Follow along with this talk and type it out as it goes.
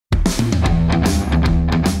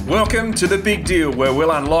Welcome to The Big Deal, where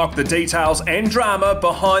we'll unlock the details and drama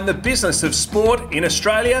behind the business of sport in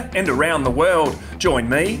Australia and around the world. Join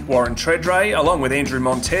me, Warren Tredrea, along with Andrew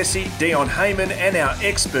Montesi, Dion Heyman and our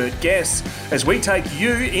expert guests as we take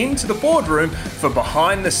you into the boardroom for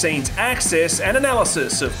behind-the-scenes access and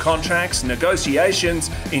analysis of contracts, negotiations,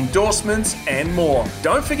 endorsements and more.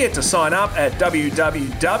 Don't forget to sign up at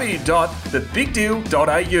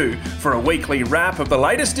www.thebigdeal.au for a weekly wrap of the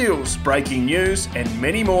latest deals, breaking news and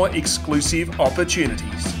many more exclusive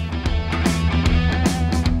opportunities.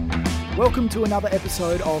 Welcome to another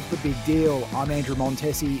episode of The Big Deal. I'm Andrew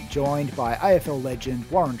Montesi, joined by AFL legend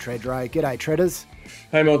Warren Tredrea. G'day, Tredders.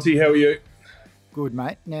 Hey, Monty, how are you? Good,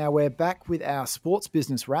 mate. Now we're back with our sports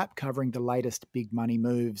business wrap covering the latest big money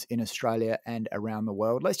moves in Australia and around the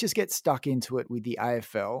world. Let's just get stuck into it with the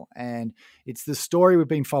AFL. And it's the story we've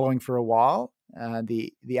been following for a while,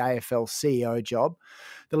 the AFL CEO job.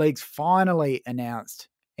 The league's finally announced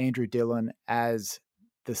Andrew Dillon as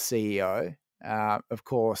the CEO. Of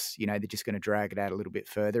course, you know, they're just going to drag it out a little bit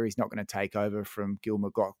further. He's not going to take over from Gil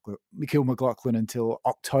McLachlan until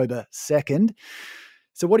October 2nd.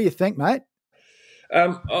 So what do you think, mate?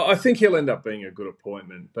 I think he'll end up being a good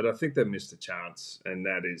appointment, but I think they've missed a chance, and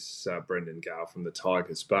that is Brendan Gale from the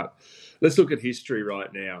Tigers. But let's look at history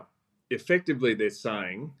right now. Effectively, they're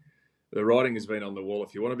saying the writing has been on the wall.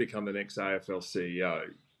 If you want to become the next AFL CEO,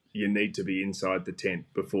 you need to be inside the tent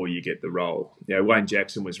before you get the role. You know, Wayne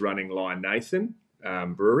Jackson was running Lion Nathan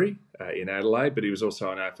Brewery in Adelaide, but he was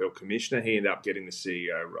also an AFL commissioner. He ended up getting the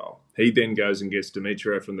CEO role. He then goes and gets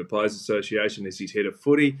Demetrio from the Players Association as his head of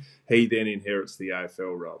footy. He then inherits the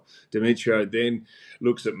AFL role. Demetrio then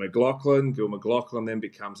looks at McLachlan. Gil McLachlan then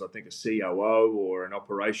becomes, I think, a COO or an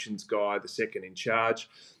operations guy, the second in charge.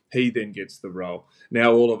 He then gets the role.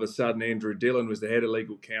 Now, all of a sudden, Andrew Dillon was the head of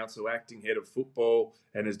legal counsel, acting head of football,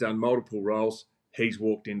 and has done multiple roles. He's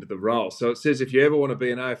walked into the role. So it says if you ever want to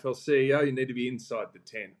be an AFL CEO, you need to be inside the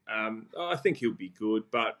tent. I think he'll be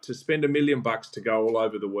good, but to spend $1 million to go all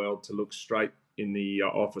over the world to look straight in the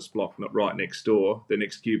office block, not right next door, the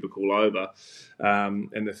next cubicle over,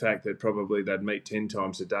 and the fact that probably they'd meet 10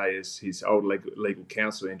 times a day as his old legal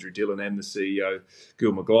counsel, Andrew Dillon, and the CEO,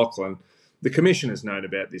 Gil McLachlan. The Commission has known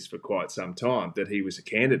about this for quite some time, that he was a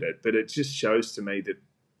candidate, but it just shows to me that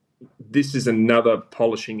this is another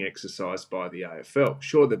polishing exercise by the AFL.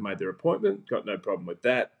 Sure, they've made their appointment, got no problem with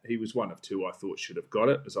that. He was one of two I thought should have got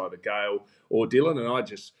it. It was either Gale or Dillon, and I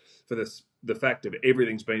just, for the fact of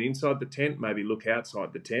everything's been inside the tent, maybe look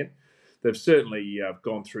outside the tent. They've certainly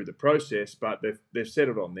gone through the process, but they've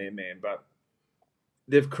settled on their man. But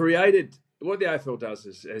they've created, what the AFL does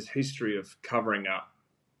is history of covering up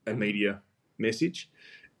a media message.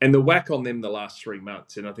 And the whack on them the last 3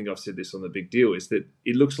 months, and I think I've said this on The Big Deal, is that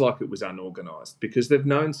it looks like it was unorganised because they've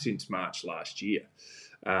known since March last year,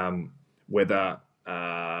 last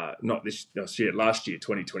year,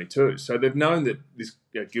 2022. So they've known that this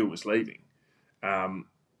Gil was leaving.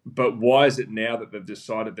 But why is it now that they've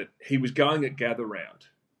decided that he was going at Gather Round?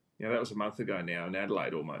 You know, that was a month ago now in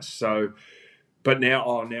Adelaide almost. So, but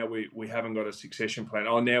now we haven't got a succession plan.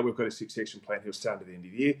 Now we've got a succession plan. He'll start at the end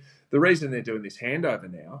of the year. The reason they're doing this handover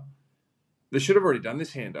now, they should have already done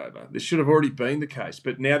this handover. This should have already been the case.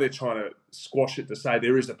 But now they're trying to squash it to say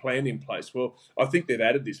there is a plan in place. Well, I think they've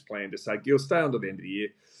added this plan to say, Gil, stay on to the end of the year.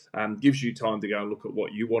 Gives you time to go and look at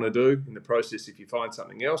what you want to do in the process. If you find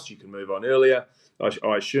something else, you can move on earlier, I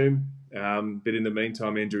assume. But in the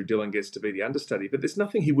meantime, Andrew Dillon gets to be the understudy. But there's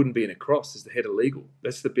nothing he wouldn't be in across as the head of legal.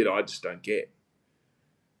 That's the bit I just don't get.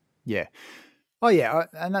 Yeah. Oh, yeah.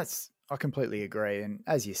 And I completely agree. And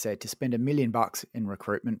as you said, to spend $1 million in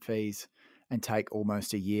recruitment fees and take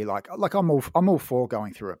almost a year, like I'm all for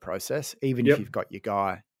going through a process, even if you've got your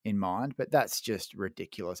guy in mind, but that's just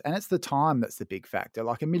ridiculous. And it's the time that's the big factor.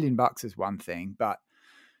 Like $1 million is one thing, but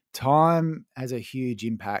time has a huge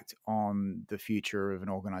impact on the future of an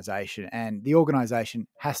organisation, and the organisation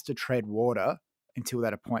has to tread water until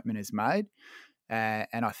that appointment is made.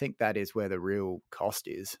 And I think that is where the real cost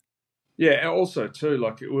is. Yeah, and also too,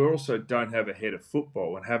 like we also don't have a head of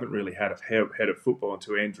football and haven't really had a head of football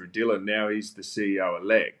until Andrew Dillon. Now he's the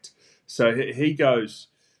CEO-elect. So he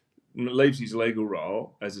leaves his legal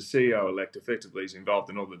role as a CEO-elect. Effectively, he's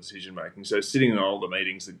involved in all the decision-making. So sitting in all the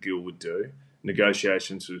meetings that Gil would do,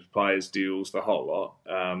 negotiations with players, deals, the whole lot,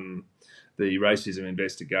 the racism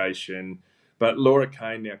investigation. But Laura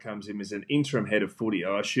Kane now comes in as an interim head of footy,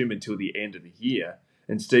 I assume until the end of the year.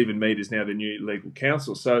 And Stephen Mead is now the new legal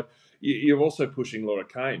counsel. So you're also pushing Laura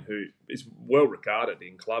Kane, who is well regarded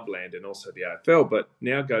in clubland and also the AFL, but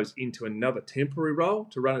now goes into another temporary role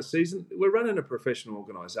to run a season. We're running a professional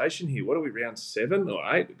organisation here. What are we, round 7 or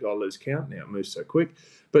 8? We've got to lose count now. It moves so quick.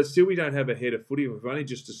 But still, we don't have a head of footy. We've only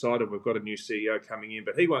just decided we've got a new CEO coming in,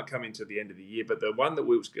 but he won't come into the end of the year. But the one that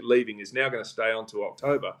we was leaving is now going to stay on to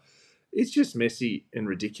October. It's just messy and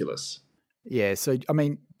ridiculous. Yeah, so, I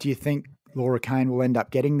mean, do you think Laura Kane will end up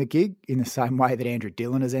getting the gig in the same way that Andrew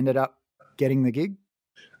Dillon has ended up getting the gig?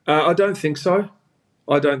 I don't think so.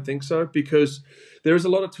 Because there is a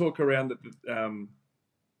lot of talk around that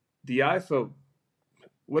the AFL,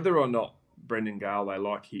 whether or not Brendan Gale, they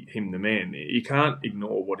like him, the man, you can't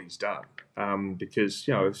ignore what he's done. Because,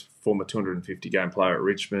 he's former 250-game player at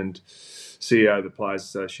Richmond, CEO of the Players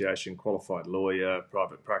Association, qualified lawyer,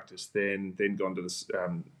 private practice, then gone to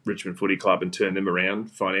the Richmond Footy Club and turned them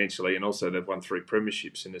around financially, and also they've won 3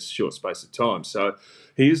 premierships in a short space of time. So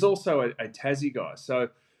he is also a Tassie guy. So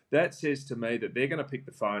that says to me that they're going to pick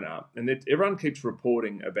the phone up, and that everyone keeps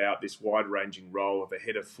reporting about this wide-ranging role of a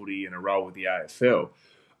head of footy and a role with the AFL.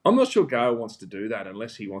 I'm not sure Gale wants to do that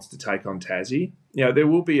unless he wants to take on Tassie. There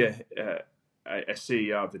will be a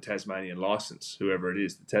CEO of the Tasmanian licence, whoever it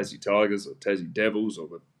is, the Tassie Tigers or Tassie Devils or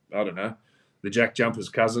the Jack Jumper's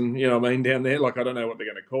cousin, down there. I don't know what they're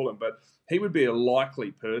going to call him, but he would be a likely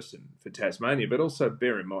person for Tasmania. But also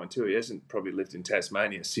bear in mind too, he hasn't probably lived in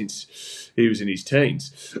Tasmania since he was in his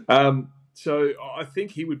teens. So I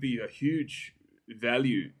think he would be a huge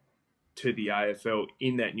value to the AFL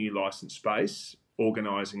in that new licence space,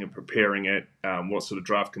 organising and preparing it, what sort of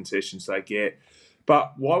draft concessions they get.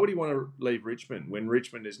 But why would he want to leave Richmond when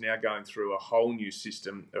Richmond is now going through a whole new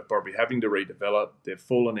system of probably having to redevelop? They've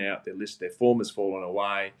fallen out. Their form has fallen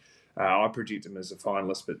away. I predict them as a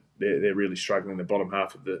finalist, but they're really struggling in the bottom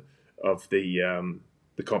half of the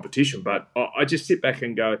competition. But I just sit back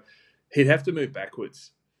and go, he'd have to move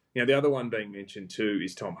backwards. The other one being mentioned too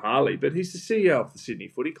is Tom Harley, but he's the CEO of the Sydney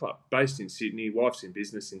Footy Club, based in Sydney, wife's in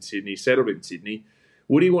business in Sydney, settled in Sydney.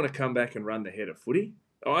 Would he want to come back and run the head of footy?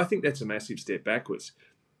 I think that's a massive step backwards.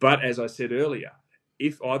 But as I said earlier,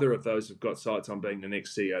 if either of those have got sights on being the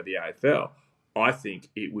next CEO of the AFL, I think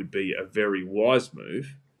it would be a very wise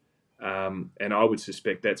move. And I would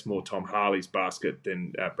suspect that's more Tom Harley's basket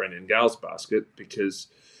than Brendan Gale's basket, because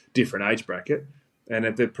different age bracket. And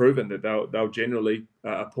they've proven that they'll generally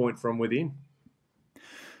appoint from within.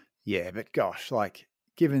 Yeah, but gosh,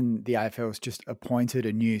 given the AFL's just appointed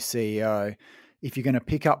a new CEO, if you're going to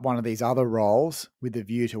pick up one of these other roles with a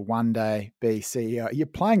view to one day be CEO, you're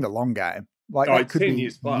playing the long game. It could 10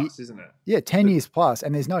 years plus, isn't it? Yeah, 10 years plus,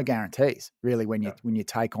 and there's no guarantees really when you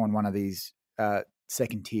take on one of these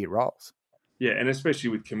second tier roles. Yeah, and especially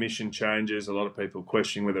with commission changes, a lot of people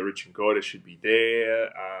questioning whether Richard Goyder should be there.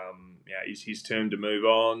 Is his term to move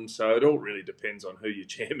on? So it all really depends on who your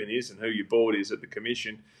chairman is and who your board is at the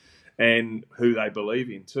commission, and who they believe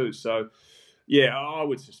in too. So, yeah, I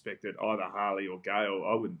would suspect that either Harley or Gale,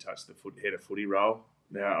 I wouldn't touch the head of footy role.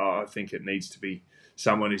 Now, I think it needs to be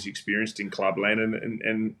someone who's experienced in clubland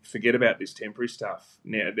and forget about this temporary stuff.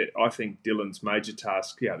 Now, I think Dylan's major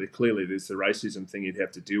task, clearly there's the racism thing you'd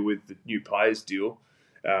have to deal with, the new players deal,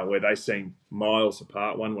 where they seem miles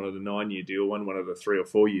apart. One wanted a 9-year deal, one wanted a 3 or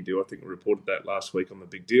 4 year deal. I think we reported that last week on the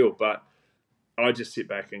big deal. But I just sit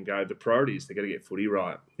back and go, the priority is they've got to get footy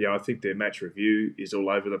right. I think their match review is all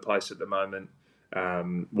over the place at the moment.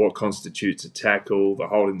 What constitutes a tackle, the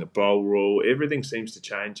holding the ball rule, everything seems to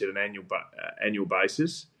change at an annual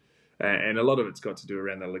basis. And a lot of it's got to do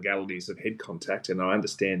around the legalities of head contact. And I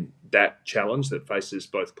understand that challenge that faces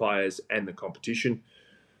both players and the competition.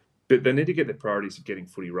 But they need to get the priorities of getting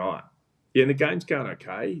footy right. Yeah, and the game's going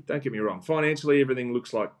okay. Don't get me wrong. Financially, everything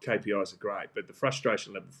looks like KPIs are great, but the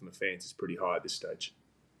frustration level from the fans is pretty high at this stage.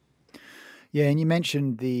 Yeah, and you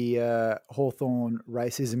mentioned the Hawthorn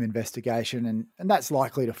racism investigation, and that's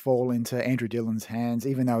likely to fall into Andrew Dillon's hands,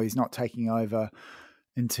 even though he's not taking over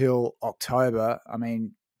until October. I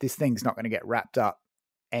mean, this thing's not going to get wrapped up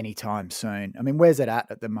anytime soon. I mean, where's it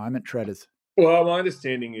at the moment, Treaders? Well, my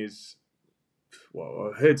understanding is,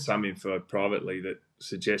 I heard some info privately that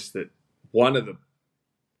suggests that one of the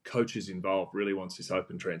coaches involved really wants this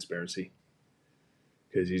open transparency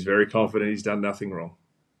because he's very confident he's done nothing wrong.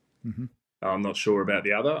 Mm-hmm. I'm not sure about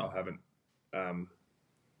the other. I haven't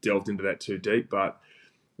delved into that too deep. But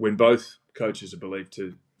when both coaches are believed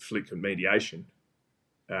to flick mediation,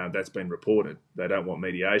 that's been reported. They don't want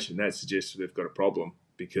mediation. That suggests they've got a problem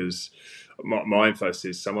because my info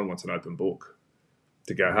says someone wants an open book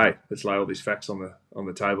to go, hey, let's lay all these facts on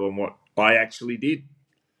the table and what I actually did.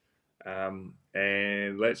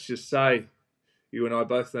 And let's just say, you and I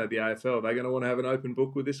both know the AFL, are they going to want to have an open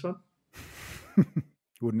book with this one?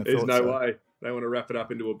 Wouldn't have There's thought no so. way. They want to wrap it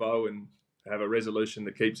up into a bow and have a resolution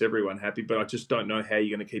that keeps everyone happy. But I just don't know how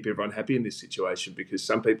you're going to keep everyone happy in this situation, because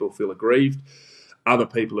some people feel aggrieved. Other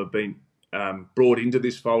people have been brought into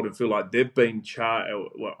this fold and feel like they've been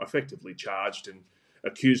effectively charged and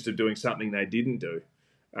accused of doing something they didn't do.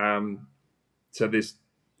 So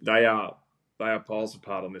they are piles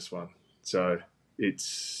apart on this one. So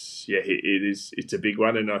it's a big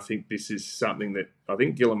one, and I think this is something that I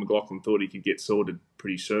think Gillon McLachlan thought he could get sorted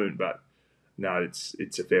pretty soon, but no,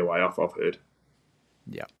 it's a fair way off, I've heard.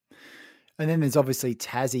 Yeah. And then there's obviously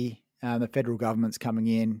Tassie. The federal government's coming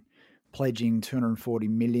in, pledging $240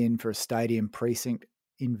 million for a stadium precinct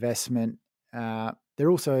investment. They're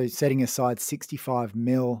also setting aside $65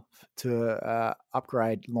 million to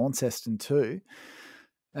upgrade Launceston too.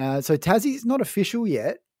 So Tassie's not official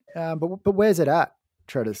yet, but where's it at,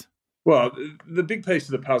 Treaders? Well, the big piece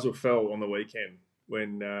of the puzzle fell on the weekend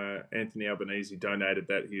when Anthony Albanese donated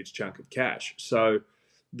that huge chunk of cash. So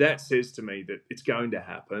that says to me that it's going to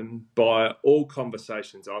happen. By all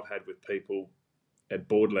conversations I've had with people at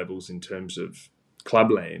board levels in terms of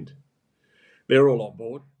clubland, they're all on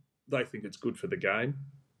board. They think it's good for the game.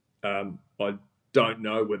 I don't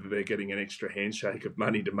know whether they're getting an extra handshake of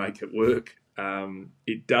money to make it work.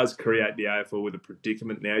 It does create the AFL with a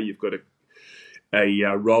predicament now. You've got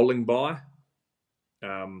a rolling buy,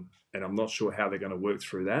 and I'm not sure how they're going to work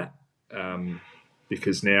through that,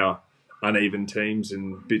 because now uneven teams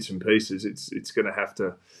and bits and pieces, it's going to have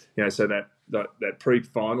to, so that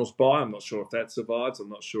pre-finals buy, I'm not sure if that survives. I'm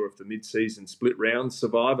not sure if the mid-season split rounds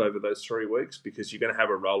survive over those 3 weeks, because you're going to have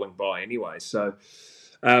a rolling buy anyway. So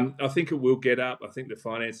I think it will get up. I think the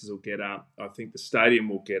finances will get up. I think the stadium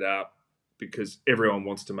will get up, because everyone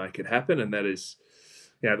wants to make it happen, and that is,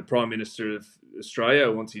 the Prime Minister of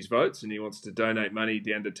Australia wants his votes, and he wants to donate money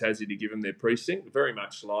down to Tassie to give them their precinct, very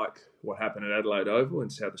much like what happened at Adelaide Oval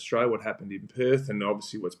in South Australia, what happened in Perth, and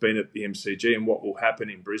obviously what's been at the MCG, and what will happen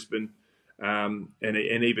in Brisbane, and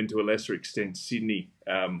even to a lesser extent Sydney,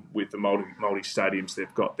 with the multi stadiums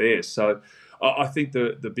they've got there. So I think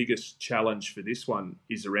the biggest challenge for this one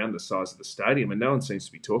is around the size of the stadium, and no one seems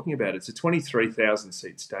to be talking about it. It's a 23,000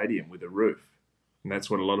 seat stadium with a roof, and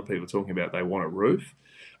that's what a lot of people are talking about. They want a roof.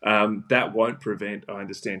 That won't prevent, I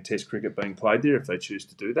understand, Test cricket being played there if they choose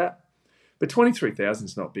to do that. But 23,000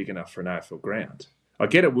 is not big enough for an AFL ground. I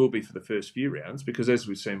get it will be for the first few rounds, because as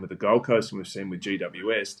we've seen with the Gold Coast and we've seen with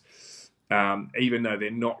GWS, even though they're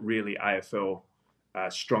not really AFL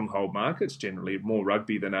stronghold markets, generally more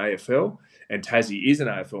rugby than AFL, and Tassie is an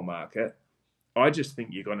AFL market, I just think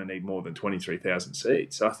you're going to need more than 23,000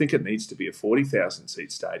 seats. I think it needs to be a 40,000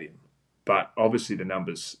 seat stadium. But obviously the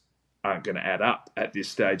numbers aren't going to add up at this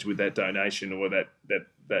stage with that donation or that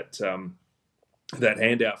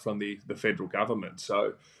handout from the federal government.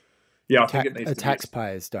 So, I think it needs a to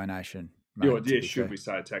taxpayer's donation. Should we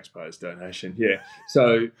say a taxpayer's donation? Yeah.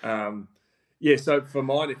 So, so for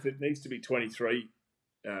mine, if it needs to be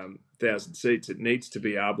 23,000 seats, it needs to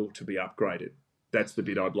be able to be upgraded. That's the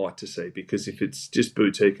bit I'd like to see, because if it's just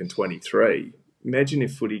boutique and 23, imagine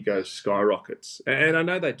if footy goes skyrockets. And I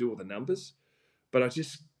know they do all the numbers, but I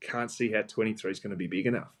just can't see how 23 is going to be big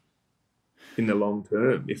enough in the long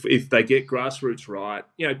term. If they get grassroots right,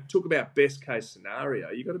 talk about best case scenario,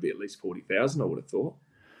 you've got to be at least 40,000, I would have thought.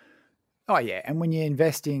 Oh, yeah. And when you're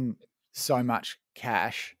investing so much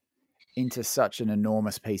cash into such an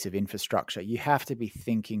enormous piece of infrastructure, you have to be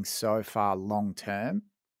thinking so far long term.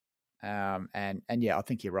 And I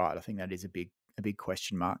think you're right. I think that is a big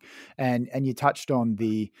question mark. And you touched on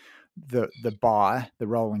the buy, the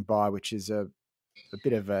rolling buy, which is a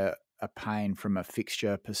bit of a pain from a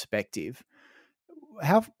fixture perspective.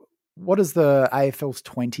 What does the AFL's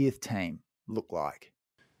 20th team look like?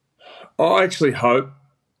 I actually hope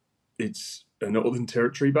it's a Northern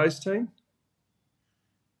Territory based team.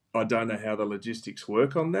 I don't know how the logistics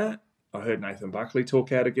work on that. I heard Nathan Buckley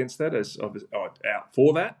talk out against that, out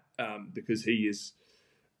for that, because he is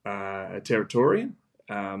a Territorian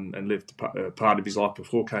and lived part of his life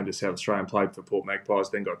before, came to South Australia and played for Port Magpies,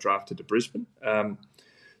 then got drafted to Brisbane.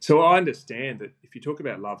 So I understand that if you talk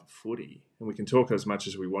about love of footy, and we can talk as much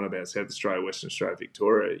as we want about South Australia, Western Australia,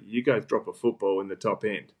 Victoria, you go drop a football in the top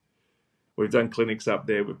end. We've done clinics up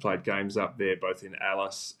there. We've played games up there, both in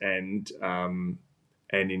Alice and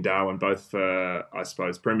in Darwin, both for, I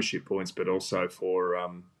suppose, premiership points, but also for,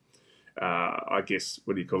 I guess,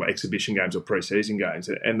 exhibition games or pre-season games.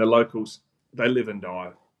 And the locals, they live and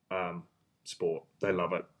die sport. They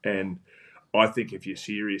love it. And I think if you're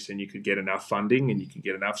serious and you could get enough funding and you could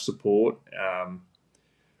get enough support,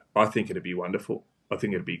 I think it'd be wonderful. I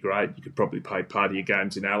think it'd be great. You could probably play part of your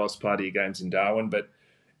games in Alice, part of your games in Darwin, but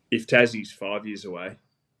if Tassie's 5 years away,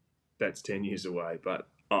 that's 10 years away. But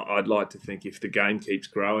I'd like to think if the game keeps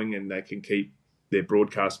growing and they can keep their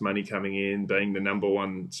broadcast money coming in, being the number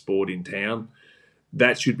one sport in town,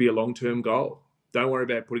 that should be a long-term goal. Don't worry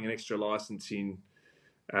about putting an extra license in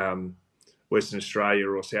Western Australia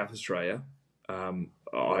or South Australia.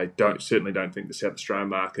 I certainly don't think the South Australian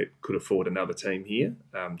market could afford another team here,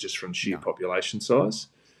 just from sheer population size.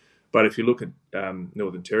 But if you look at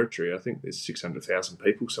Northern Territory, I think there's 600,000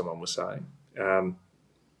 people, someone was saying.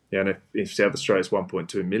 And if South Australia's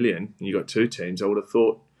 1.2 million and you've got two teams, I would have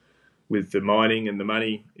thought with the mining and the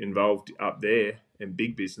money involved up there and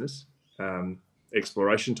big business,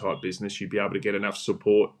 exploration type business, you'd be able to get enough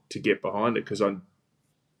support to get behind it. Because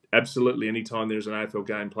absolutely any time there's an AFL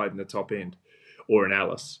game played in the top end or an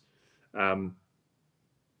Alice,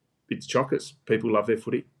 it's chockers. People love their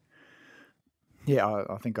footy. Yeah,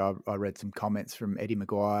 I think I read some comments from Eddie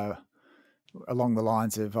Maguire along the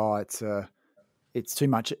lines of, it's too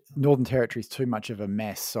much. Northern Territory is too much of a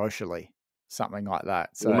mess socially, something like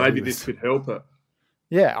that. So well, maybe this could help it.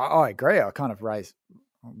 Yeah, I agree. I kind of raised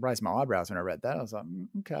my eyebrows when I read that. I was like,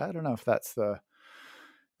 okay, I don't know if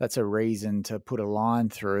that's a reason to put a line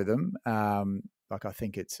through them. I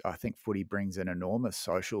think footy brings an enormous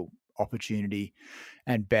social opportunity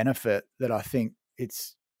and benefit that I think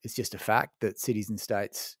it's just a fact that cities and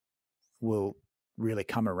states will really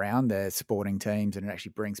come around their sporting teams, and it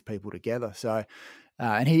actually brings people together. So,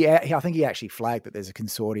 and I think he actually flagged that there's a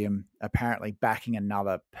consortium apparently backing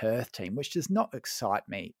another Perth team, which does not excite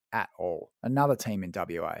me at all. Another team in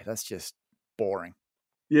WA, that's just boring.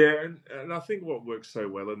 Yeah, and I think what works so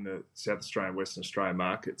well in the South Australian, Western Australian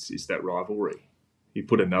markets is that rivalry. You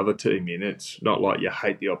put another team in, it's not like you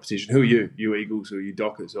hate the opposition. Who are you? You Eagles or you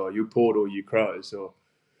Dockers or you Port or you Crows or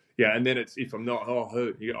yeah. And then it's if I'm not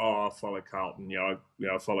who you go, I follow Carlton.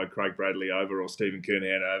 I follow Craig Bradley over or Stephen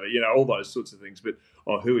Kernahan over. All those sorts of things. But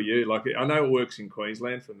who are you? Like I know it works in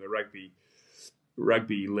Queensland from the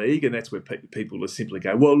rugby league, and that's where people will simply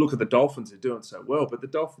go, well, look at the Dolphins, they're doing so well. But the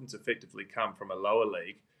Dolphins effectively come from a lower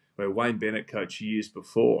league where Wayne Bennett coached years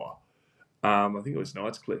before. I think it was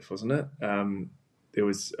Knightscliff, wasn't it? There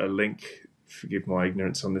was a link, forgive my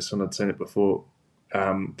ignorance on this one, I'd seen it before,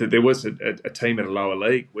 that there was a team in a lower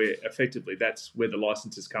league where effectively that's where the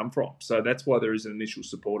licenses come from. So that's why there is an initial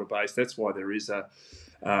supporter base. That's why there is a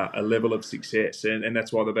level of success, and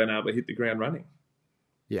that's why they've been able to hit the ground running.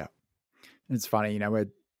 Yeah. It's funny,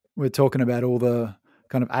 we're talking about all the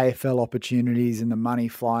kind of AFL opportunities and the money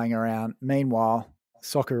flying around. Meanwhile,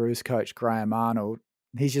 Socceroos coach Graham Arnold,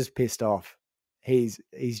 he's just pissed off. He's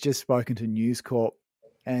just spoken to News Corp,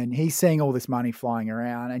 and he's seeing all this money flying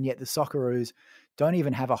around, and yet the Socceroos don't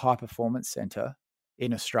even have a high performance centre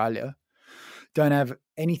in Australia. Don't have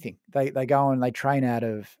anything. They go and they train out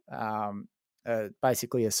of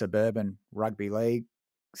basically a suburban rugby league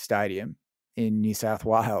stadium in New South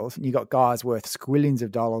Wales, and you got guys worth squillions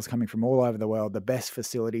of dollars coming from all over the world, the best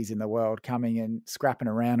facilities in the world, coming and scrapping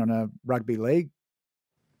around on a rugby league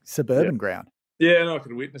suburban ground. Yeah, and I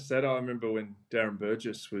could witness that. I remember when Darren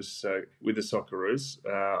Burgess was with the Socceroos.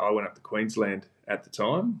 I went up to Queensland at the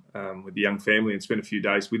time with the young family and spent a few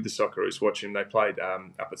days with the Socceroos watching them. They played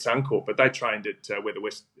up at Suncorp, but they trained at where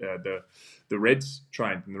the Reds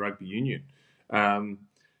trained in the rugby union. And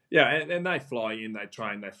they fly in, they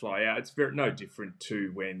train, they fly out. It's no different to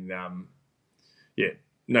when,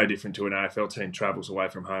 no different to an AFL team travels away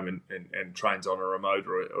from home and trains on a remote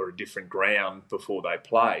or a different ground before they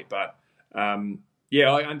play. But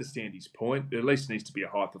I understand his point. There at least needs to be a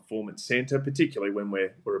high performance centre, particularly when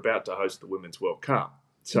we're about to host the Women's World Cup.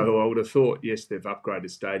 So I would have thought, yes, they've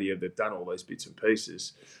upgraded stadia, they've done all those bits and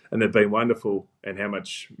pieces, and they've been wonderful. And how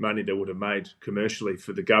much money they would have made commercially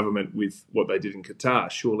for the government with what they did in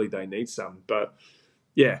Qatar. Surely they need some. But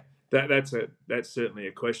yeah, that's certainly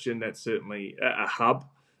a question. That's certainly a hub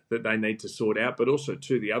that they need to sort out. But also,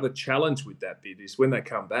 too, the other challenge with that bit is when they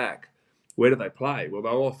come back, where do they play? Well,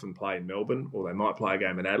 they'll often play in Melbourne, or they might play a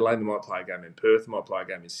game in Adelaide, they might play a game in Perth, they might play a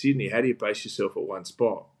game in Sydney. How do you base yourself at one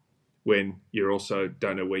spot when you also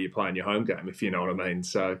don't know where you're playing your home game, if you know what I mean?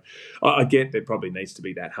 So I get there probably needs to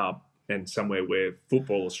be that hub and somewhere where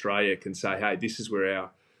Football Australia can say, hey, this is where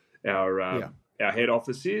our head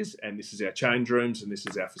office is, and this is our change rooms, and this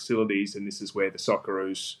is our facilities, and this is where the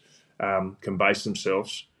Socceroos can base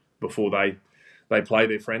themselves before they play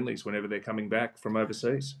their friendlies whenever they're coming back from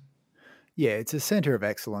overseas. Yeah, it's a centre of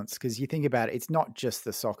excellence because you think about it, it's not just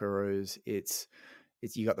the Socceroos, it's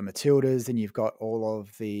you got the Matildas, and you've got all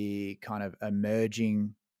of the kind of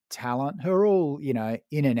emerging talent who are all,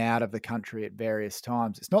 in and out of the country at various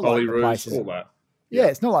times. It's not like the place is, all that. Yeah,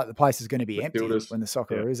 it's not like the place is going to be empty Matildas, when the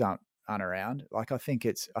Socceroos hunt around. Like I think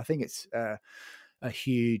it's a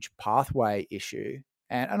huge pathway issue,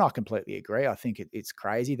 and I completely agree. I think it's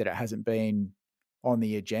crazy that it hasn't been on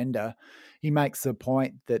the agenda. He makes the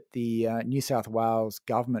point that the New South Wales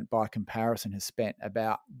government, by comparison, has spent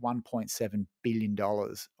about $1.7 billion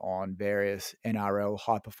on various NRL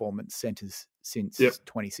high performance centres since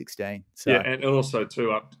 2016. So, yeah, and also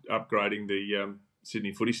too upgrading the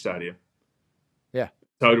Sydney Footy Stadium. Yeah,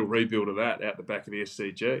 total rebuild of that out the back of the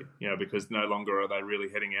SCG. Because no longer are they really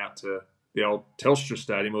heading out to the old Telstra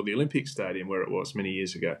Stadium or the Olympic Stadium where it was many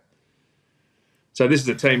years ago. So this is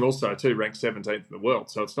a team also too ranked 17th in the world.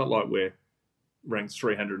 So it's not like we're ranked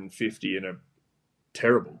 350 and are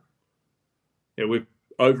terrible. We've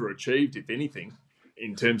overachieved, if anything,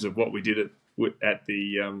 in terms of what we did at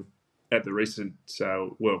the recent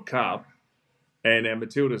World Cup, and our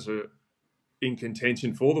Matildas are in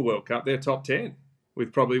contention for the World Cup. They're top 10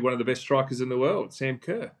 with probably one of the best strikers in the world, Sam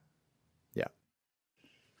Kerr. Yeah.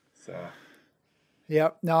 So. Yeah,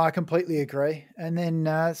 no, I completely agree. And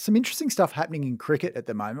then some interesting stuff happening in cricket at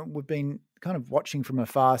the moment. We've been kind of watching from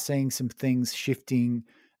afar, seeing some things shifting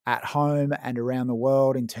at home and around the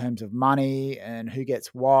world in terms of money and who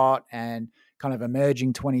gets what, and kind of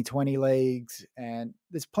emerging 2020 leagues. And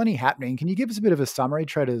there's plenty happening. Can you give us a bit of a summary,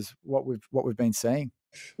 Treaders, what we've been seeing?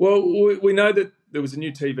 Well, we know that there was a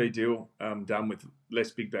new TV deal done with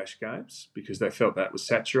less Big Bash games because they felt that was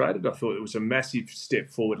saturated. I thought it was a massive step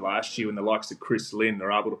forward last year when the likes of Chris Lynn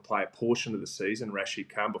are able to play a portion of the season,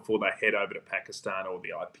 Rashid Khan, before they head over to Pakistan or the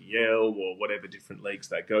IPL or whatever different leagues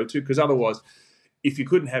they go to. Because otherwise, if you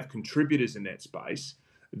couldn't have contributors in that space,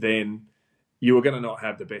 then you were going to not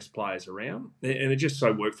have the best players around. And it just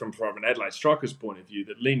so worked from an Adelaide Strikers point of view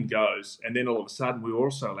that Lynn goes, and then all of a sudden we were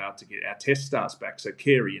also allowed to get our test stars back. So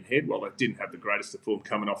Carey and Head, while they didn't have the greatest of form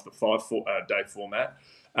coming off the 5-day format,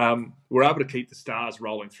 we're able to keep the stars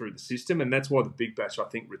rolling through the system. And that's why the Big Bash, I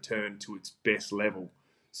think, returned to its best level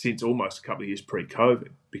since almost a couple of years pre-COVID,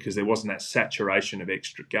 because there wasn't that saturation of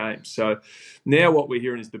extra games. So now what we're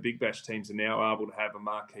hearing is the Big Bash teams are now able to have a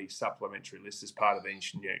marquee supplementary list as part of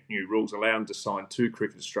these new rules, allow them to sign 2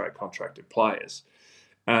 Cricket Australia contracted players.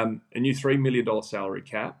 A new $3 million salary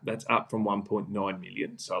cap, that's up from $1.9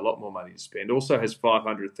 million, so a lot more money to spend. Also has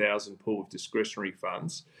 $500,000 pool of discretionary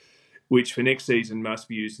funds, which for next season must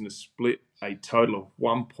be used in a split a total of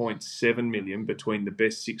 $1.7 million between the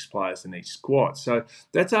best 6 players in each squad. So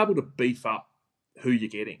that's able to beef up who you're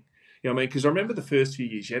getting. You know what I mean? Because I remember the first few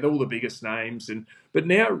years you had all the biggest names, but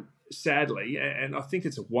now, sadly, and I think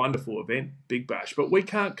it's a wonderful event, Big Bash, but we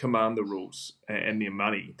can't command the rules and the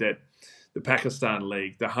money that the Pakistan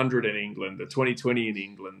League, the 100 in England, the 2020 in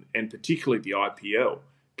England, and particularly the IPL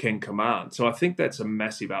can command. So I think that's a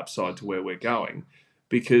massive upside to where we're going.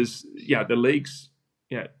 Because the leagues,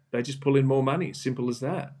 they just pull in more money. Simple as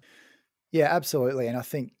that. Yeah, absolutely. And I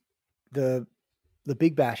think the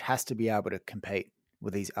Big Bash has to be able to compete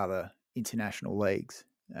with these other international leagues.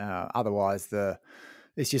 Otherwise,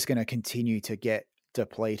 it's just going to continue to get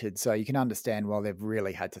depleted. So you can understand why they've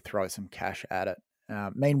really had to throw some cash at it.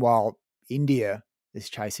 Meanwhile, India is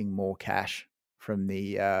chasing more cash from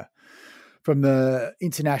the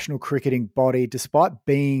international cricketing body, despite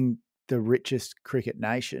being the richest cricket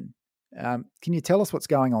nation. Can you tell us what's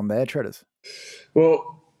going on there, Treaders?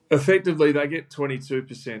 Well, effectively, they get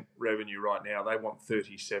 22% revenue right now. They want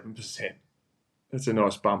 37%. That's a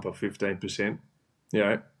nice bump of 15%.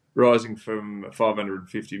 Rising from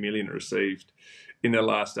 $550 million received in the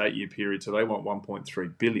last 8-year period, so they want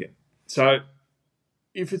 $1.3 billion. So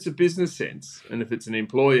if it's a business sense, and if it's an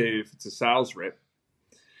employee, if it's a sales rep,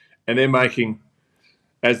 and they're making,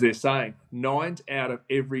 as they're saying, 9 out of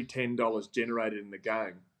every $10 generated in the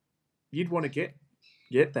game, you'd want to get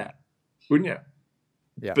that, wouldn't you?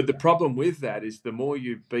 Yeah. But the problem with that is the more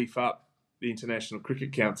you beef up the International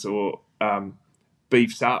Cricket Council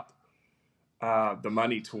beefs up the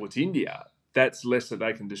money towards India, that's less that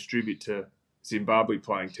they can distribute to Zimbabwe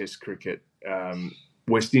playing Test cricket,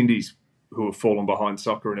 West Indies, who have fallen behind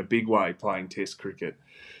soccer in a big way, playing Test cricket.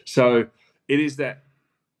 So it is that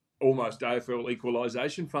almost AFL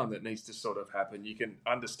equalisation fund that needs to sort of happen. You can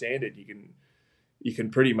understand it. You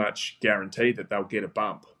can pretty much guarantee that they'll get a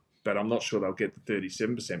bump, but I'm not sure they'll get the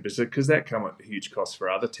 37% because that come at a huge cost for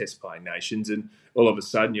other test playing nations, and all of a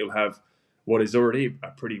sudden you'll have what is already a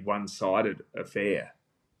pretty one-sided affair.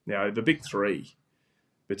 Now, the big 3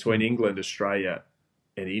 between England, Australia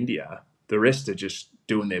and India, the rest are just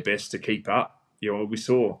doing their best to keep up. We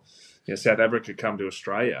saw South Africa come to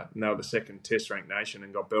Australia, and they were the second test-ranked nation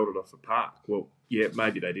and got belted off the park. Well, yeah,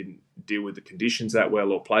 maybe they didn't deal with the conditions that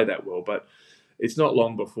well or play that well, but it's not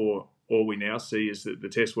long before all we now see is that the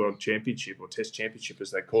Test World Championship, or Test Championship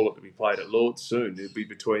as they call it, to be played at Lord's soon, it'll be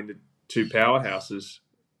between the two powerhouses,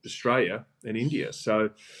 Australia and India. So,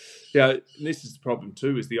 and this is the problem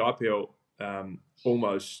too, is the IPL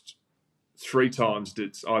almost 3 times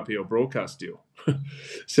its IPL broadcast deal,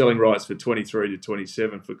 selling rights for 23 to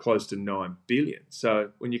 27 for close to 9 billion. So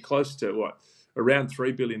when you're close to around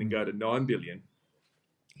 3 billion and go to 9 billion,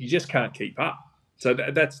 you just can't keep up. So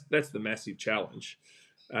that's the massive challenge.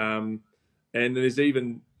 And there's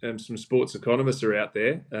even some sports economists are out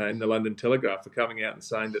there in the London Telegraph are coming out and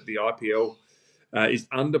saying that the IPL is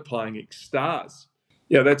underplaying its stars.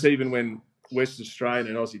 Yeah, that's even when West Australian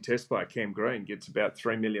and Aussie Test player Cam Green gets about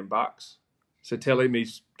 $3 million. So tell him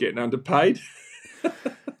he's getting underpaid.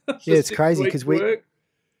 Yeah, it's crazy because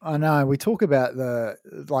I know we talk about the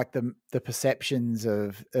perceptions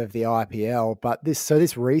of the IPL, but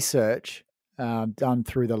this research done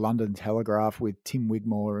through the London Telegraph with Tim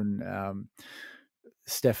Wigmore and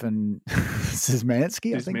Stefan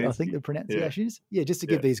Szymanski, I think the pronunciation is. Yeah, just to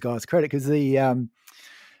give these guys credit, because the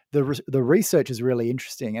research is really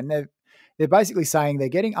interesting, and they're basically saying they're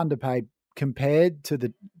getting underpaid compared to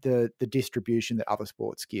the distribution that other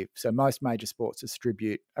sports give. So most major sports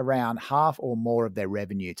distribute around half or more of their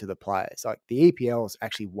revenue to the players. Like the EPL is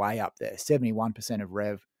actually way up there. 71% of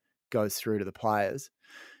rev goes through to the players.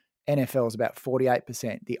 NFL is about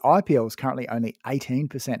 48%. The IPL is currently only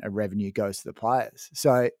 18% of revenue goes to the players.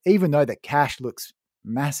 So even though the cash looks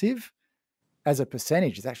massive, as a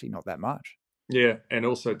percentage, it's actually not that much. Yeah, and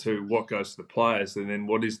also to what goes to the players, and then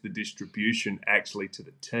what is the distribution actually to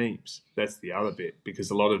the teams? That's the other bit, because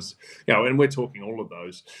a lot of, and we're talking all of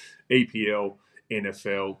those, EPL,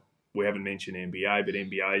 NFL, we haven't mentioned NBA, but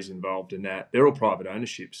NBA is involved in that. They're all private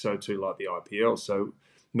ownership, so too like the IPL. So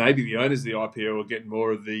maybe the owners of the IPL will get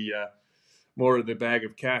more of the bag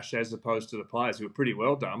of cash as opposed to the players, who are pretty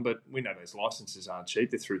well done, but we know those licenses aren't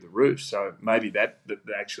cheap. They're through the roof. So maybe that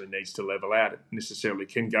actually needs to level out. It necessarily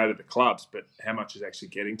can go to the clubs, but how much is actually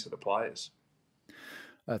getting to the players?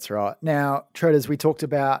 That's right. Now, Treaders, we talked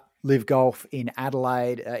about Live Golf in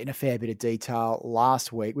Adelaide in a fair bit of detail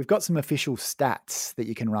last week. We've got some official stats that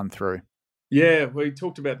you can run through. Yeah, we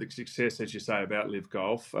talked about the success, as you say, about Live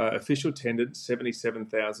Golf. Official attendance,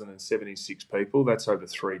 77,076 people. That's over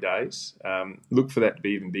 3 days. Look for that to be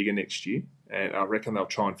even bigger next year. And I reckon they'll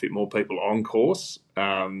try and fit more people on course.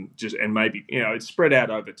 And maybe, it's spread out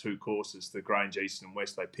over 2 courses, the Grange East and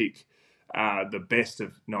West. They pick the best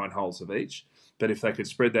of 9 holes of each. But if they could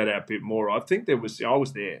spread that out a bit more, I think I was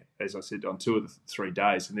there, as I said, on 2 of the 3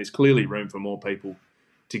 days. And there's clearly room for more people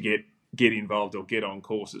to get involved or get on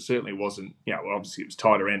course. It certainly wasn't, obviously it was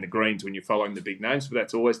tight around the greens when you're following the big names, but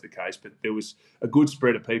that's always the case. But there was a good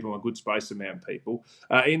spread of people, a good space amount of people.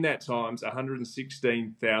 In that times,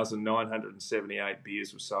 116,978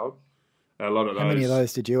 beers were sold. A lot of those. How many of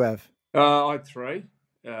those did you have? I had 3.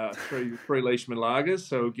 Three Leishman lagers.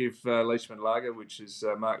 So we'll give Leishman lager, which is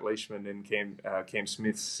Mark Leishman and Cam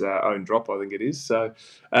Smith's own drop, I think it is. So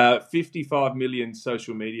 55 million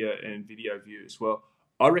social media and video views. Well,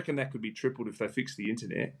 I reckon that could be tripled if they fix the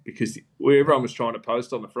internet, because everyone was trying to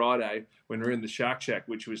post on the Friday when we were in the Shark Shack,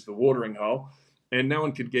 which was the watering hole, and no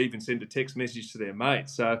one could even send a text message to their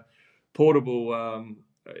mates. So portable,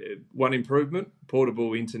 one improvement,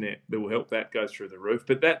 portable internet that will help that go through the roof.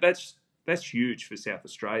 But that's huge for South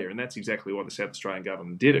Australia, and that's exactly why the South Australian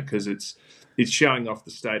government did it, because it's showing off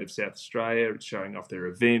the state of South Australia, it's showing off their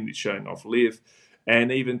event, it's showing off Live.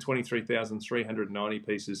 And even 23,390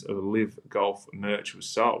 pieces of Live Golf merch was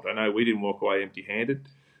sold. I know we didn't walk away empty-handed.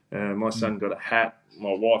 My son got a hat.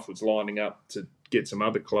 My wife was lining up to get some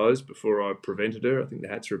other clothes before I prevented her. I think the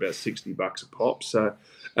hats were about $60 a pop. So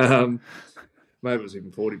maybe it was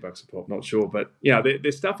even $40 a pop, not sure. But,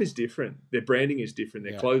 their stuff is different. Their branding is different.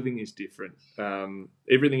 Their clothing is different.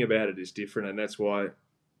 Everything about it is different, and that's why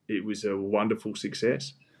it was a wonderful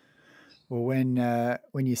success. Well, when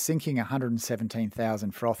you're sinking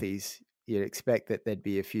 117,000 frothies, you'd expect that there'd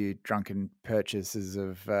be a few drunken purchases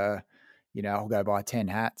of, I'll go buy 10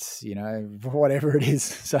 hats, whatever it is.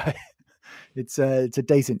 So it's a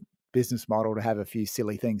decent business model to have a few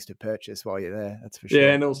silly things to purchase while you're there. That's for sure.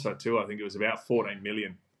 Yeah, and also too, I think it was about 14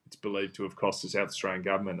 million. It's believed to have cost the South Australian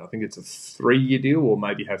government. I think it's a 3-year deal, or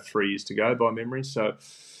maybe have 3 years to go by memory. So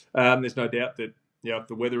there's no doubt that. If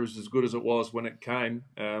the weather is as good as it was when it came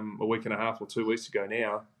a week and a half or 2 weeks ago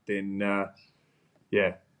now, then,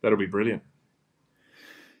 that'll be brilliant.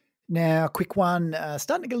 Now, quick one.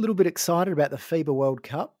 Starting to get a little bit excited about the FIBA World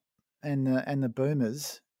Cup and the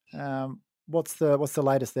Boomers. What's the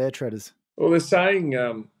latest there, Treaders? Well, they're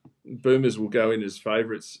saying Boomers will go in as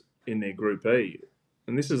favourites in their Group E.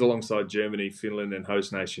 and this is alongside Germany, Finland, and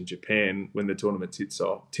host nation Japan when the tournament tips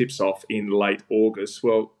off in late August.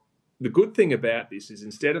 Well, the good thing about this is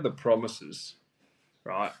instead of the promises,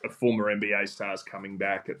 right, of former NBA stars coming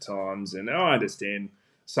back at times, and I understand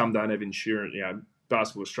some don't have insurance.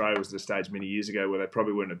 Basketball Australia was at a stage many years ago where they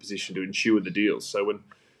probably weren't in a position to insure the deals. So when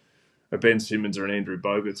a Ben Simmons or an Andrew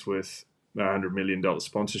Bogut's worth $100 million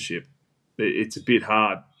sponsorship, it's a bit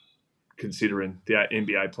hard considering the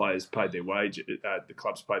NBA players paid their wages, the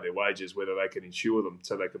clubs paid their wages, whether they can insure them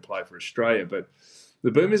so they could play for Australia. But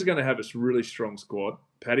the Boomers are going to have a really strong squad.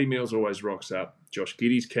 Paddy Mills always rocks up. Josh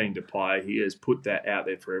Giddey's keen to play. He has put that out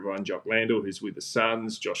there for everyone. Jock Landell, who's with the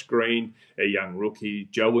Suns. Josh Green, a young rookie.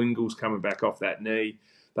 Joe Ingles coming back off that knee.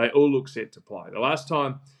 They all look set to play. The last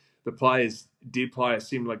time the players did play a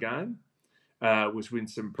similar game was with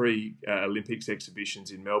some pre-Olympics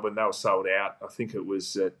exhibitions in Melbourne. They were sold out. I think it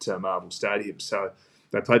was at Marvel Stadium. So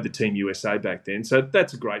they played the Team USA back then. So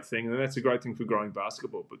that's a great thing, and that's a great thing for growing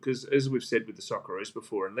basketball because, as we've said with the Socceroos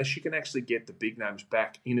before, unless you can actually get the big names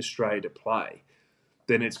back in Australia to play,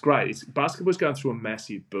 then it's great. Basketball's going through a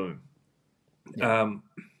massive boom. Yeah.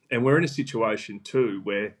 And we're in a situation, too,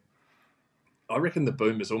 where I reckon the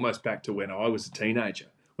boom is almost back to when I was a teenager,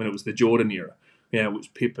 when it was the Jordan era. It was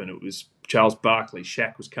Pippen, it was Charles Barkley,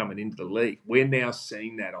 Shaq was coming into the league. We're now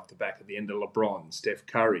seeing that off the back of the end of LeBron, Steph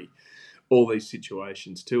Curry, all these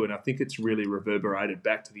situations too. And I think it's really reverberated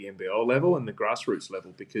back to the NBL level and the grassroots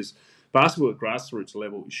level because basketball at grassroots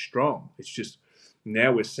level is strong. It's just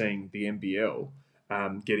now we're seeing the NBL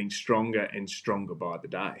getting stronger and stronger by the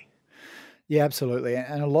day. Yeah, absolutely.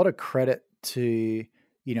 And a lot of credit to,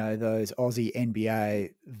 those Aussie NBA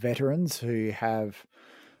veterans who have,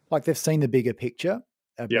 they've seen the bigger picture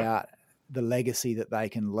about the legacy that they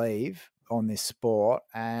can leave on this sport,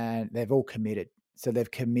 and they've all committed. So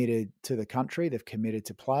they've committed to the country, they've committed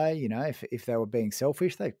to play. If they were being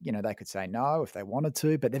selfish, they could say no if they wanted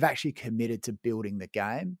to, but they've actually committed to building the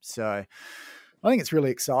game. So I think it's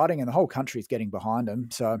really exciting, and the whole country is getting behind them.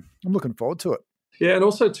 So I'm looking forward to it. Yeah, and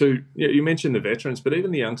also too, you mentioned the veterans, but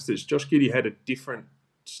even the youngsters. Josh Giddey had a different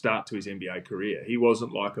start to his NBA career. He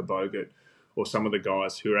wasn't like a Bogut or some of the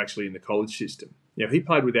guys who are actually in the college system. He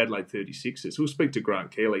played with Adelaide 36ers. We'll speak to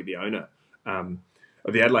Grant Keeley, the owner of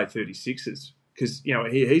the Adelaide 36ers, because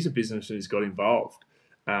he's a businessman who's got involved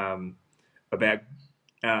about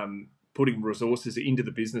putting resources into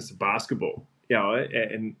the business of basketball.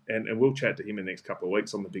 And we'll chat to him in the next couple of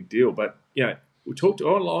weeks on the big deal. But we talked to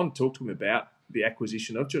him about the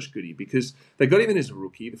acquisition of Josh Giddey because they got him in as a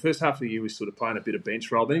rookie. The first half of the year was sort of playing a bit of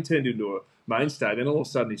bench role. Then he turned into a mainstay. Then all of a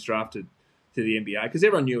sudden he's drafted to the NBA because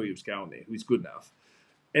everyone knew he was going there. He was good enough.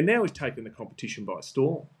 And now he's taken the competition by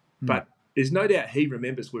storm. But there's no doubt he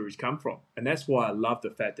remembers where he's come from. And that's why I love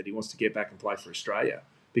the fact that he wants to get back and play for Australia.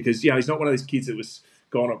 Because, he's not one of these kids that was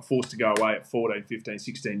forced to go away at 14, 15,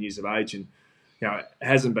 16 years of age and,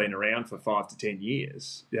 hasn't been around for 5 to 10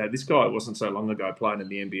 years. This guy wasn't so long ago playing in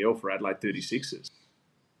the NBL for Adelaide 36ers.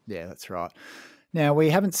 Yeah, that's right. Now, we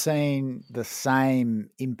haven't seen the same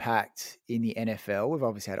impact in the NFL. We've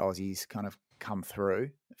obviously had Aussies kind of come through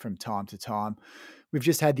from time to time. We've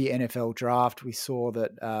just had the NFL draft. We saw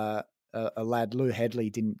that a lad, Lou Headley,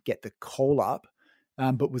 didn't get the call-up,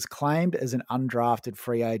 but was claimed as an undrafted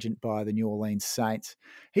free agent by the New Orleans Saints.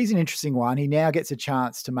 He's an interesting one. He now gets a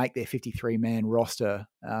chance to make their 53-man roster,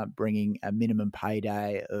 bringing a minimum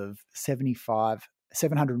payday of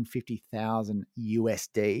 $750,000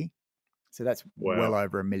 USD. So that's well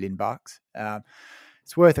over $1 million.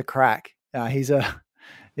 It's worth a crack. He's a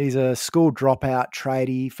school dropout,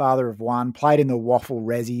 tradie, father of one, played in the Waffle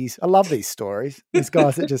Rezzies. I love these stories. These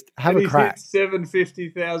guys that just have a crack.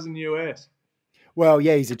 $750,000 US. Well,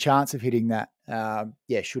 yeah, he's a chance of hitting that.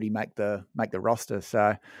 Should he make the roster?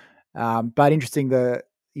 So, but interesting. The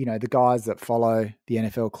guys that follow the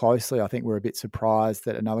NFL closely, I think we're a bit surprised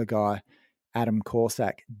that another guy, Adam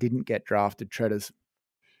Corsack, didn't get drafted. Treaders.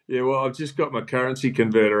 Yeah, well, I've just got my currency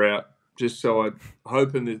converter out, just so I'm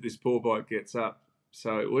hoping that this poor bloke gets up.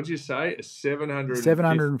 So, what'd you say?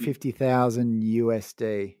 $750,000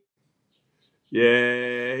 USD.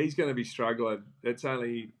 Yeah, he's going to be struggling. That's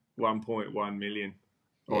only 1.1 million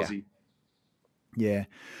Aussie. Yeah.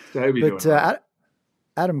 So he'll be doing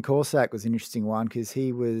Adam Corsack was an interesting one because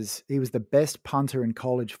he was the best punter in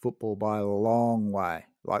college football by a long way,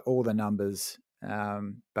 like all the numbers.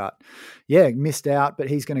 But missed out. But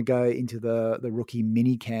he's going to go into the rookie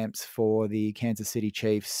mini camps for the Kansas City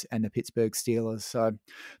Chiefs and the Pittsburgh Steelers. So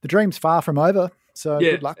the dream's far from over. So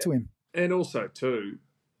good luck to him. And also too,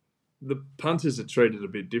 the punters are treated a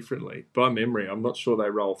bit differently. By memory, I'm not sure they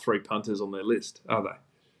roll 3 punters on their list, are they?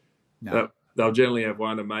 No. they'll generally have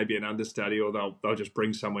one and maybe an understudy, or they'll just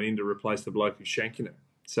bring someone in to replace the bloke who's shanking it.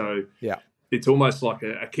 So Yeah. it's almost like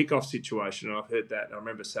a kickoff situation. And I've heard that. I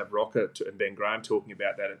remember Sav Rocker and Ben Graham talking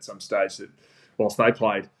about that at some stage, that whilst they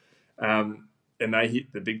played and they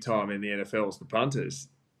hit the big time in the NFL as the punters,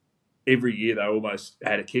 every year they almost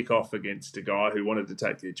had a kickoff against a guy who wanted to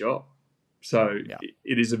take their job. So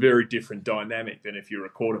it is a very different dynamic than if you're a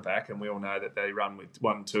quarterback, and we all know that they run with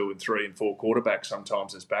 1, 2, and 3 and 4 quarterbacks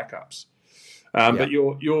sometimes as backups. But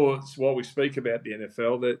while we speak about the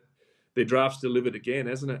NFL, that their draft's delivered again,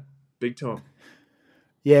 hasn't it? Big time.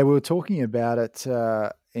 Yeah, we were talking about it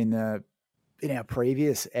in our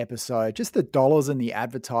previous episode, just the dollars and the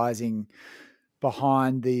advertising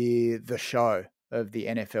behind the show of the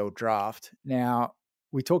NFL draft. Now,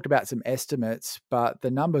 we talked about some estimates, but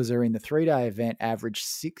the numbers are in the 3-day event averaged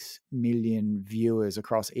 6 million viewers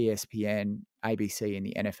across ESPN, ABC, and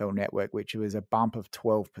the NFL Network, which was a bump of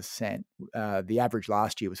 12%. The average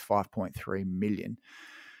last year was 5.3 million.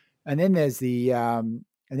 And then there's the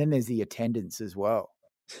attendance as well.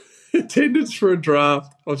 Attendance for a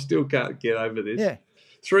draft. I still can't get over this. Yeah.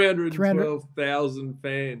 312,000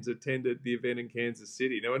 fans attended the event in Kansas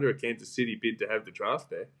City. No wonder a Kansas City bid to have the draft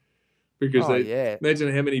there. Because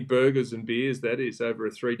imagine how many burgers and beers that is over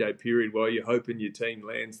a 3-day period while you're hoping your team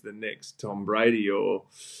lands the next Tom Brady or,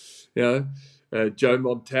 Joe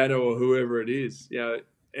Montana or whoever it is.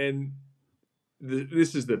 And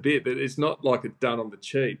this is the bit that it's not like it's done on the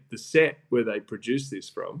cheap. The set where they produced this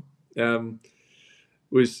from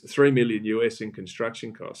was $3 million US in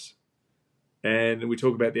construction costs. And we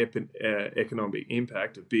talk about the economic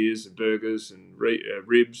impact of beers and burgers and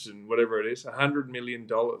ribs and whatever it is, $100 million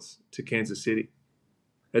to Kansas City.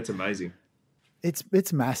 That's amazing.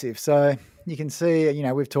 It's massive. So you can see,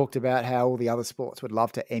 we've talked about how all the other sports would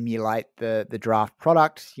love to emulate the draft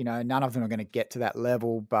product. None of them are going to get to that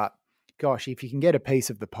level, but gosh, if you can get a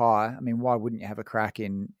piece of the pie, I mean, why wouldn't you have a crack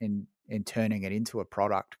in turning it into a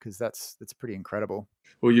product? Because that's pretty incredible.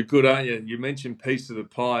 Well, you're good, aren't you? You mentioned piece of the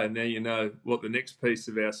pie, and now you know what the next piece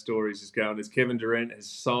of our stories is going. Is Kevin Durant has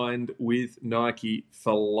signed with Nike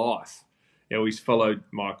for life. He's followed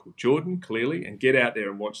Michael Jordan, clearly, and get out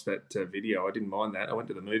there and watch that video. I didn't mind that. I went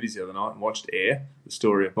to the movies the other night and watched Air, the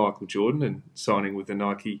story of Michael Jordan and signing with the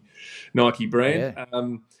Nike brand.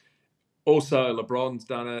 Yeah. Also, LeBron's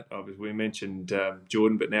done it. Obviously, we mentioned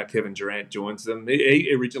Jordan, but now Kevin Durant joins them.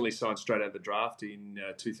 He originally signed straight out of the draft in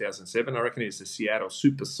 2007. I reckon he was the Seattle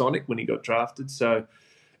Supersonic when he got drafted. So,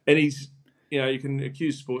 and he's, you can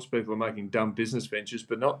accuse sports people of making dumb business ventures,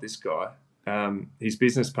 but not this guy. His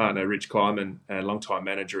business partner, Rich Kleiman, a longtime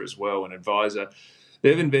manager as well, an advisor,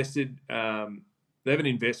 they've invested. They have an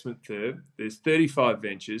investment firm. There's 35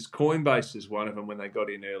 ventures. Coinbase is one of them when they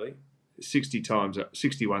got in early.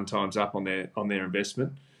 61 times up on their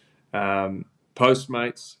investment.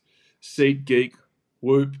 Postmates, SeatGeek,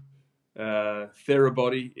 Whoop,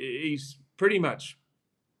 Therabody. He's pretty much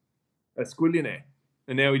a squillionaire,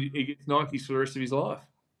 and now he gets Nikes for the rest of his life.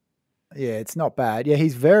 Yeah, it's not bad. Yeah,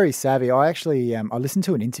 he's very savvy. I actually I listened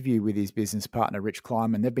to an interview with his business partner, Rich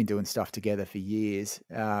Kleiman. They've been doing stuff together for years.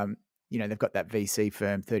 They've got that VC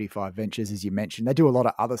firm, 35 Ventures, as you mentioned. They do a lot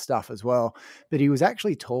of other stuff as well. But he was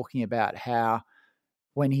actually talking about how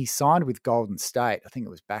when he signed with Golden State, I think it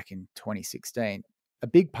was back in 2016, a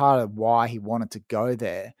big part of why he wanted to go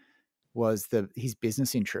there was his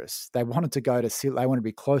business interests. They wanted to they want to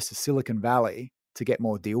be close to Silicon Valley to get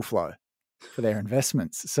more deal flow for their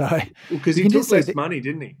investments. So because he took less money,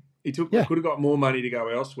 didn't he? He could have got more money to go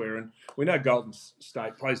elsewhere. And we know Golden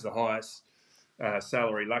State pays the highest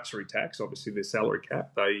salary luxury tax. Obviously, their salary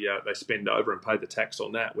cap. They spend over and pay the tax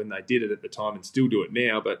on that when they did it at the time and still do it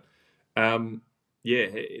now. But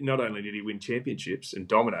not only did he win championships and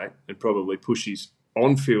dominate and probably push his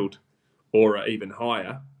on-field aura even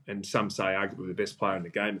higher, and some say arguably the best player in the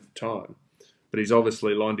game at the time, but he's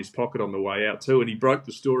obviously lined his pocket on the way out too. And he broke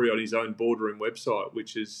the story on his own boardroom website,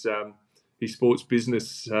 which is his sports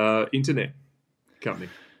business internet company.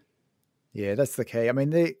 Yeah, that's the key. I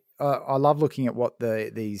mean, I love looking at what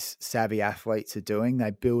these savvy athletes are doing.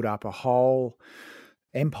 They build up a whole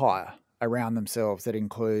empire around themselves that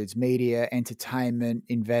includes media, entertainment,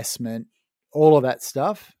 investment, all of that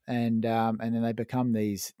stuff, and then they become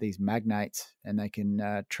these magnates, and they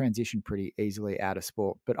can transition pretty easily out of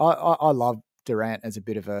sport. But I love Durant as a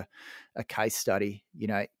bit of a case study.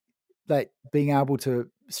 That being able to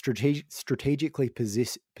strategically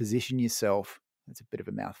position yourself. That's a bit of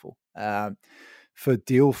a mouthful. For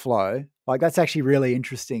deal flow, like that's actually really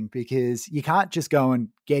interesting because you can't just go and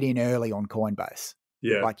get in early on Coinbase.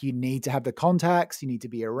 Yeah. Like, you need to have the contacts, you need to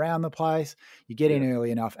be around the place. You get in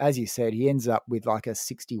early enough. As you said, he ends up with like a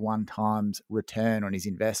 61 times return on his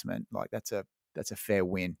investment. Like, that's a fair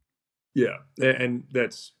win. Yeah, and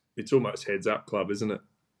it's almost heads up club, isn't it?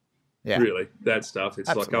 Yeah, really, that stuff. It's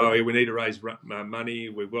absolutely. like, oh, we need to raise money.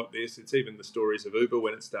 We've got this. It's even the stories of Uber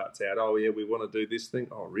when it starts out. Oh, yeah, we want to do this thing.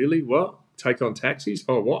 Oh, really? What? Take on taxis?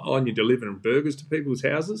 Oh, what? Oh, and you're delivering burgers to people's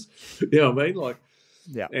houses? You know what I mean? Like,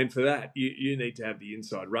 yeah. And for that, you need to have the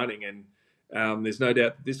inside running. And there's no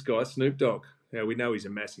doubt that this guy, Snoop Dogg, we know he's a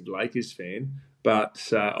massive Lakers fan,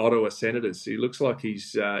 but Ottawa Senators, he looks like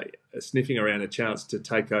he's sniffing around a chance to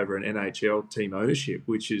take over an NHL team ownership,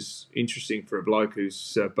 which is interesting for a bloke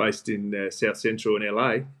who's based in South Central in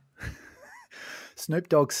LA. Snoop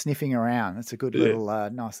Dogg sniffing around. That's a good little,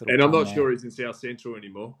 nice little. And I'm not there. sure he's in South Central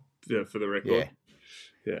anymore, for the record.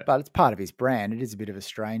 Yeah. But it's part of his brand. It is a bit of a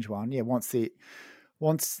strange one. Yeah, wants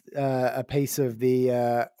a piece of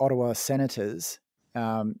the Ottawa Senators.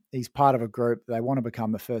 He's part of a group. They want to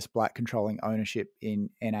become the first black controlling ownership in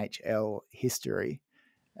NHL history.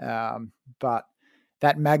 But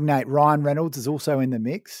that magnate Ryan Reynolds is also in the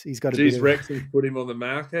mix. He's got a bit of... Rex has put him on the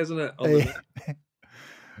mark, hasn't it?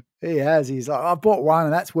 He has. He's like, I bought one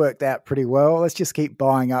and that's worked out pretty well. Let's just keep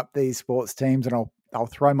buying up these sports teams and I'll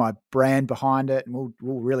throw my brand behind it and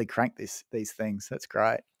we'll really crank these things. That's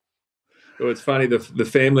great. Well, it's funny, the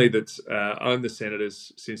family that's owned the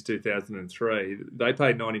Senators since 2003, they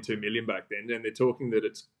paid $92 million back then, and they're talking that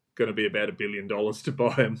it's going to be about $1 billion to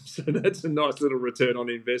buy them. So that's a nice little return on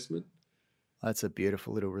investment. That's a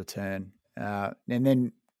beautiful little return. And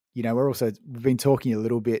then, we've been talking a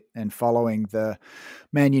little bit and following the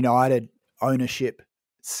Man United ownership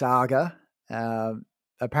saga.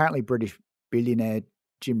 Apparently British billionaire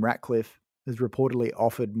Jim Ratcliffe has reportedly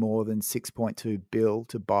offered more than $6.2 billion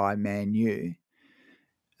to buy Man U.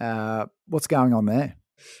 What's going on there?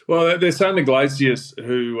 Well, they're saying the Glaziers,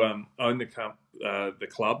 who own the club,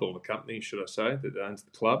 or the company, should I say, that owns the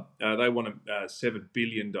club, they want $7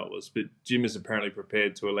 billion. But Jim is apparently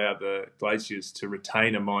prepared to allow the Glaziers to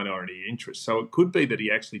retain a minority interest. So it could be that he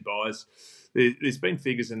actually buys. There's been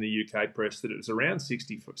figures in the UK press that it was around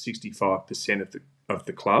 65% of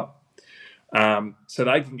the club. So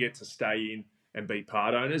they can get to stay in and be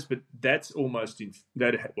part owners, but that's almost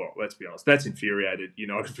let's be honest, that's infuriated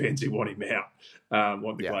United fans who want him out,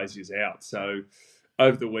 want the Glaziers out. So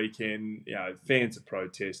over the weekend, fans are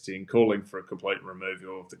protesting, calling for a complete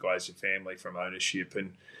removal of the Glazier family from ownership.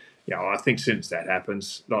 And I think as soon as that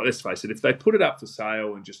happens, let's face it, if they put it up for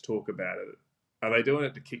sale and just talk about it, are they doing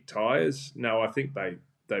it to kick tires? No, I think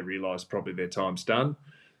they realise probably their time's done.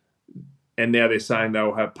 And now they're saying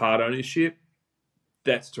they'll have part ownership.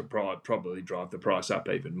 That's to probably drive the price up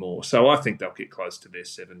even more. So I think they'll get close to their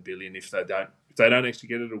 $7 billion. If they don't actually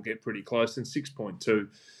get it, it'll get pretty close. And 6.2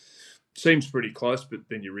 seems pretty close, but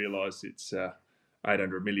then you realise it's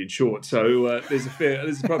 800 million short. So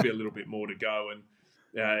there's probably a little bit more to go.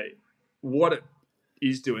 And what it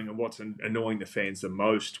is doing, and what's annoying the fans the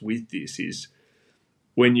most with this, is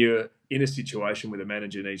when you're in a situation where the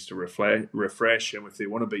manager needs to refresh, and if they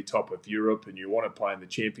want to be top of Europe and you want to play in the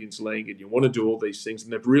Champions League and you want to do all these things,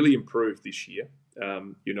 and they've really improved this year,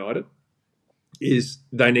 United, is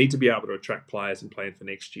they need to be able to attract players and plan for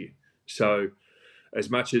next year. So as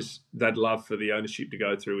much as they'd love for the ownership to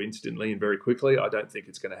go through instantly and very quickly, I don't think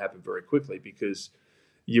it's going to happen very quickly, because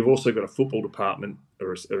you've also got a football department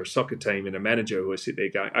or a soccer team and a manager who are sitting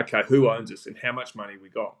there going, okay, who owns us and how much money we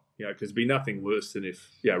got? Because it'd be nothing worse than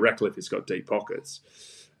if Ratcliffe has got deep pockets.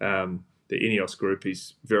 The Ineos group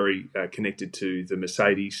is very connected to the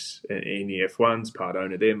Mercedes and the F1's, part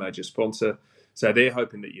owner, their major sponsor. So they're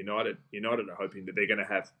hoping that United are hoping that they're going to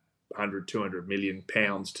have 100, 200 million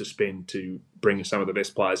pounds to spend to bring some of the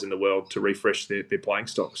best players in the world to refresh their playing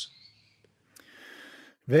stocks.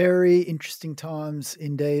 Very interesting times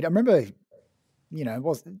indeed. I remember,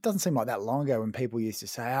 it doesn't seem like that long ago when people used to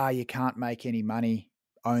say, you can't make any money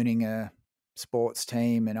owning a sports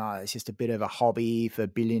team and it's just a bit of a hobby for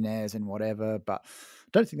billionaires and whatever. But I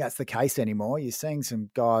don't think that's the case anymore. You're seeing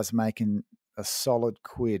some guys making a solid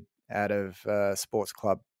quid out of sports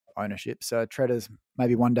club ownership. So Treaders,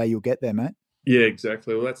 maybe one day you'll get there, mate. Yeah,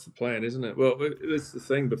 exactly. Well, that's the plan, isn't it? Well, that's the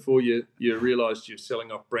thing. Before you realised you're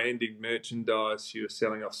selling off branded merchandise, you're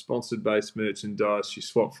selling off sponsored-based merchandise, you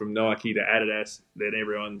swap from Nike to Adidas, then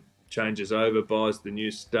everyone changes over, buys the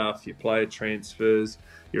new stuff, your player transfers,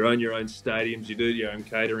 you own your own stadiums, you do your own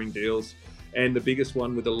catering deals. And the biggest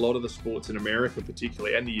one with a lot of the sports in America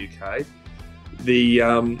particularly, and the UK, the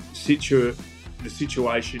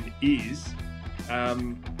situation is...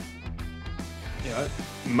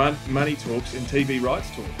 money talks and TV rights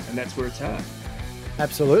talk, and that's where it's at.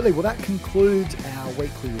 Absolutely. Well, that concludes our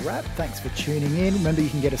weekly wrap. Thanks for tuning in. Remember, you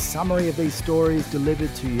can get a summary of these stories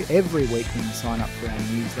delivered to you every week when you sign up for our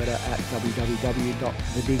newsletter at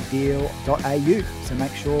www.thebigdeal.au. So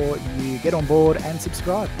make sure you get on board and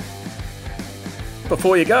subscribe.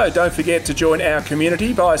 Before you go, don't forget to join our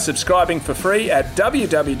community by subscribing for free at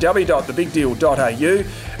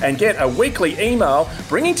www.thebigdeal.au and get a weekly email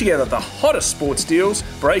bringing together the hottest sports deals,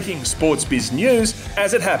 breaking sports biz news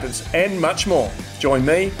as it happens, and much more. Join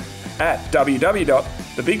me at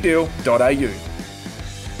www.thebigdeal.au.